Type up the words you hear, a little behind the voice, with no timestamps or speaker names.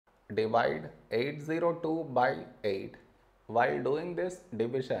divide 802 by 8. While doing this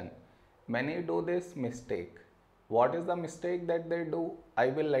division, many do this mistake. What is the mistake that they do? I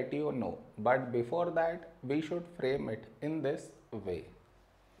will let you know. But before that, we should frame it in this way.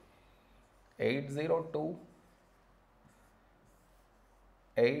 802,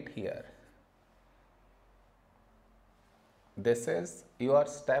 8 here. This is your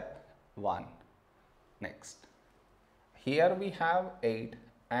step 1. Next. Here we have 8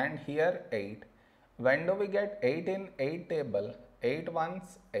 and here 8. When do we get 8 in 8 table? 8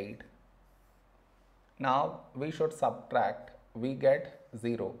 ones 8. Now we should subtract. We get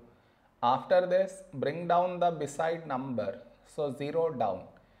 0. After this, bring down the beside number. So 0 down.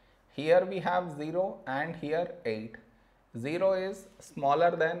 Here we have 0 and here 8. 0 is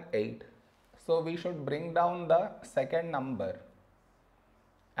smaller than 8. So we should bring down the second number.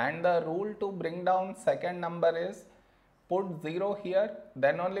 And the rule to bring down second number is put 0 here,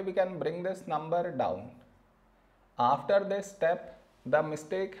 then only we can bring this number down. After this step, the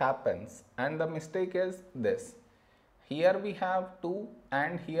mistake happens, and the mistake is this. Here we have 2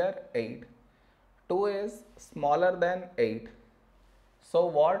 and here 8. 2 is smaller than 8. So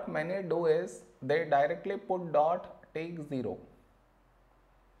what many do is they directly put dot, take 0,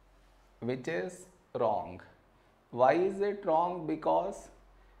 which is wrong. Why is it wrong? Because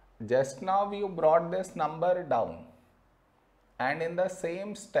just now you brought this number down, and in the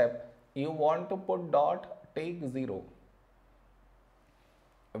same step you want to put dot, take 0,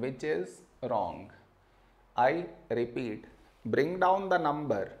 which is wrong. I repeat, bring down the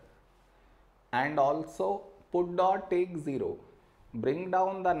number and also put dot, take 0. Bring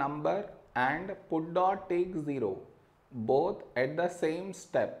down the number and put dot, take 0. Both at the same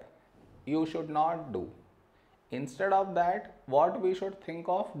step you should not do. Instead of that, what we should think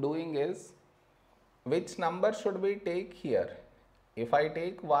of doing is, which number should we take here? If I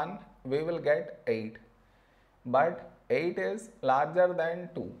take 1, we will get 8. But 8 is larger than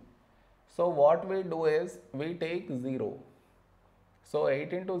 2. So what we do is, we take 0. So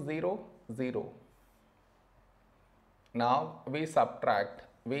 8 into 0, 0. Now we subtract,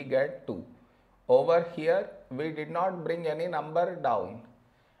 we get 2. Over here, we did not bring any number down,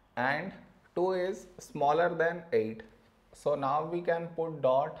 and 2 is smaller than 8. So now we can put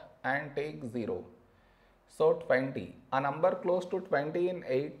dot and take 0. So 20. A number close to 20 in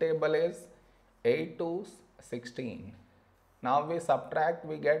 8 table is 8 2s 16. Now we subtract,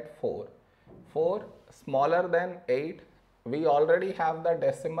 we get 4. 4 smaller than 8. We already have the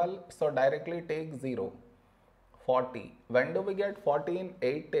decimal, so directly take 0. 40. When do we get 40 in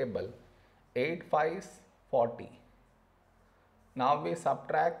 8 table? 8 5s 40. Now we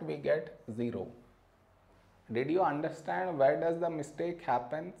subtract, we get 0. Did you understand where does the mistake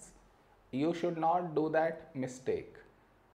happens? You should not do that mistake.